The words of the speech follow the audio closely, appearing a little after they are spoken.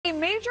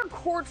major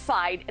court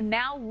fight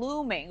now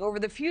looming over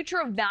the future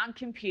of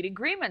non-compete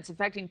agreements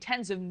affecting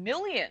tens of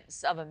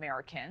millions of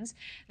Americans.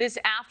 This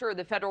after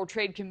the Federal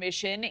Trade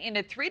Commission, in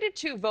a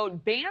 3-2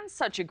 vote, banned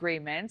such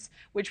agreements,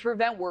 which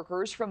prevent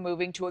workers from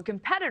moving to a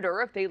competitor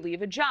if they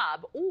leave a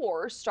job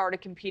or start a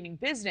competing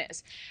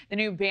business. The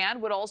new ban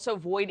would also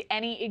void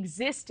any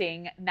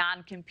existing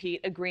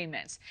non-compete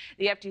agreements.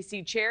 The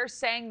FTC chair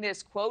saying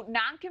this, quote,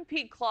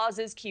 "Non-compete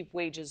clauses keep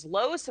wages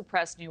low,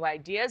 suppress new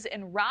ideas,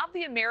 and rob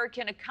the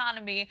American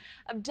economy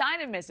of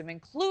dynamism,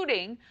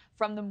 including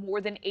from the more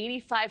than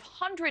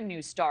 8,500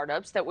 new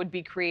startups that would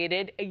be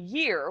created a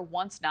year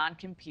once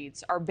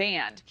non-competes are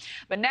banned."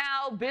 But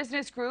now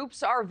business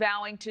groups are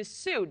vowing to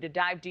sue. To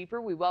dive deeper,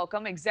 we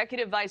welcome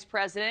Executive Vice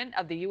President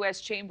of the U.S.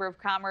 Chamber of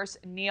Commerce,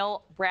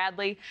 Neil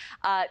Bradley.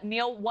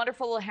 Neil,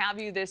 wonderful to have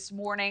you this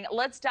morning.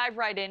 Let's dive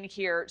right in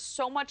here.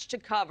 So much to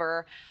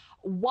cover.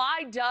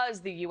 Why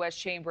does the U.S.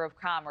 Chamber of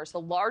Commerce,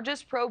 the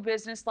largest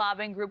pro-business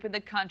lobbying group in the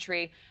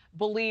country,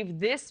 believe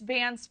this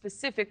ban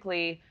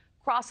specifically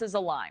crosses a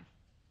line?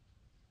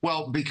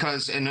 Well,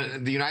 because in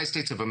the United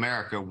States of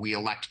America, we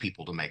elect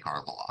people to make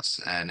our laws.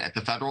 And at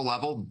the federal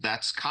level,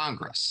 that's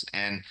Congress.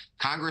 And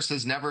Congress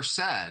has never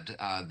said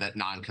that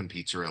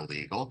non-competes are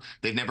illegal.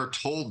 They've never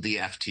told the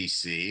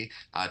FTC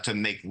to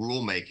make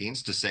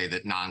rulemakings to say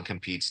that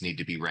non-competes need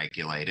to be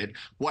regulated.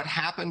 What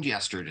happened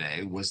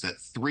yesterday was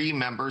that 3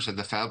 members of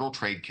the Federal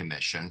Trade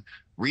Commission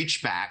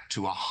reached back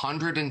to a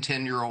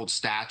 110-year-old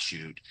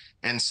statute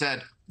and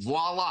said,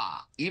 voila,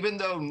 even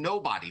though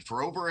nobody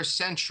for over a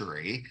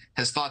century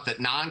has thought that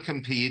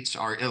non-competes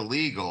are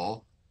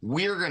illegal,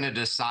 we're going to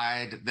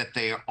decide that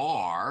they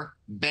are,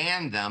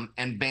 ban them,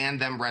 and ban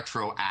them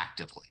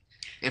retroactively.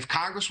 If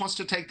Congress wants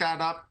to take that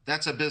up,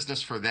 that's a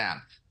business for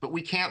them. But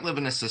we can't live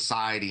in a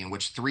society in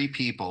which 3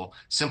 people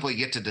simply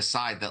get to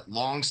decide that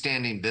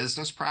longstanding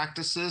business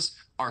practices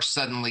are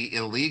suddenly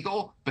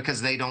illegal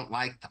because they don't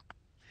like them.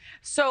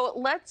 So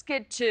let's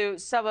get to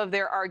some of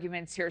their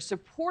arguments here.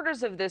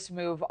 Supporters of this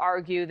move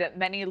argue that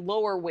many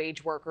lower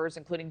wage workers,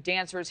 including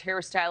dancers,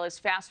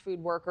 hairstylists, fast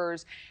food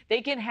workers,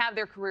 they can have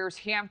their careers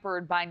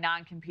hampered by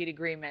non-compete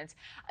agreements.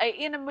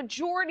 In a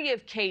majority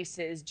of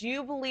cases, do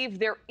you believe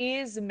there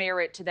is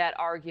merit to that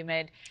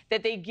argument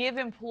that they give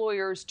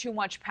employers too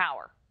much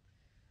power?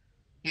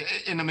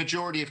 In a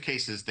majority of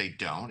cases, they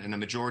don't. In a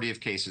majority of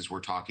cases, we're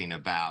talking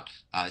about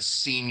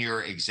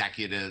senior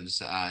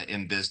executives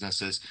in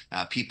businesses,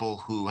 people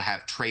who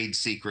have trade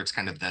secrets,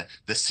 kind of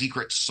the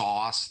secret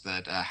sauce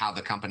that how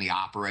the company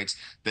operates,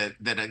 that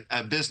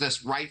a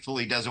business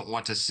rightfully doesn't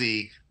want to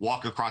see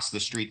walk across the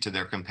street to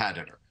their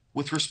competitor.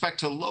 With respect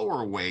to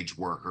lower wage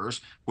workers,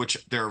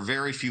 which there are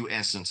very few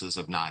instances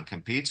of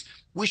non-competes,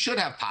 we should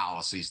have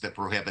policies that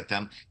prohibit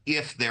them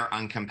if they're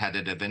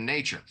uncompetitive in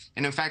nature.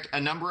 And in fact, a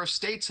number of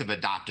states have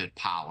adopted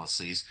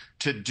policies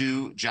to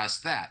do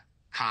just that.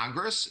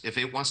 Congress, if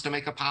it wants to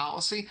make a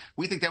policy,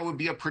 we think that would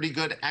be a pretty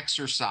good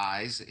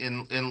exercise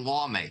in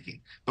lawmaking.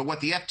 But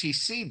what the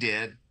FTC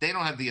did, they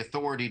don't have the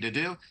authority to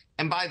do.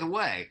 And by the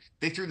way,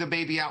 they threw the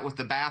baby out with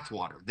the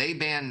bathwater. They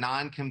banned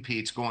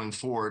non-competes going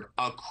forward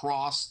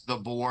across the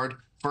board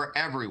for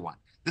everyone.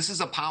 This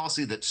is a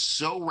policy that's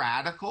so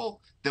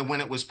radical that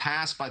when it was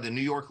passed by the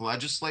New York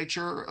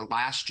legislature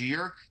last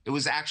year, it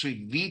was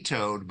actually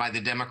vetoed by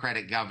the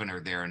Democratic governor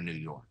there in New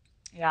York.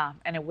 Yeah,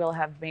 and it will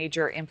have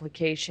major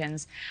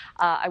implications.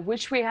 I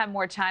wish we had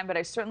more time, but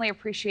I certainly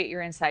appreciate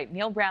your insight.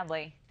 Neil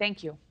Bradley,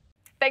 thank you.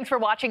 Thanks for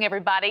watching,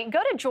 everybody. Go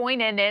to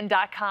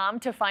joinnn.com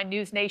to find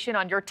NewsNation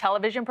on your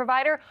television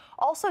provider.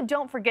 Also,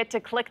 don't forget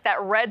to click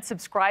that red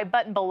subscribe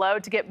button below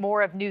to get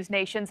more of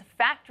NewsNation's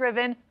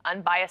fact-driven,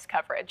 unbiased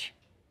coverage.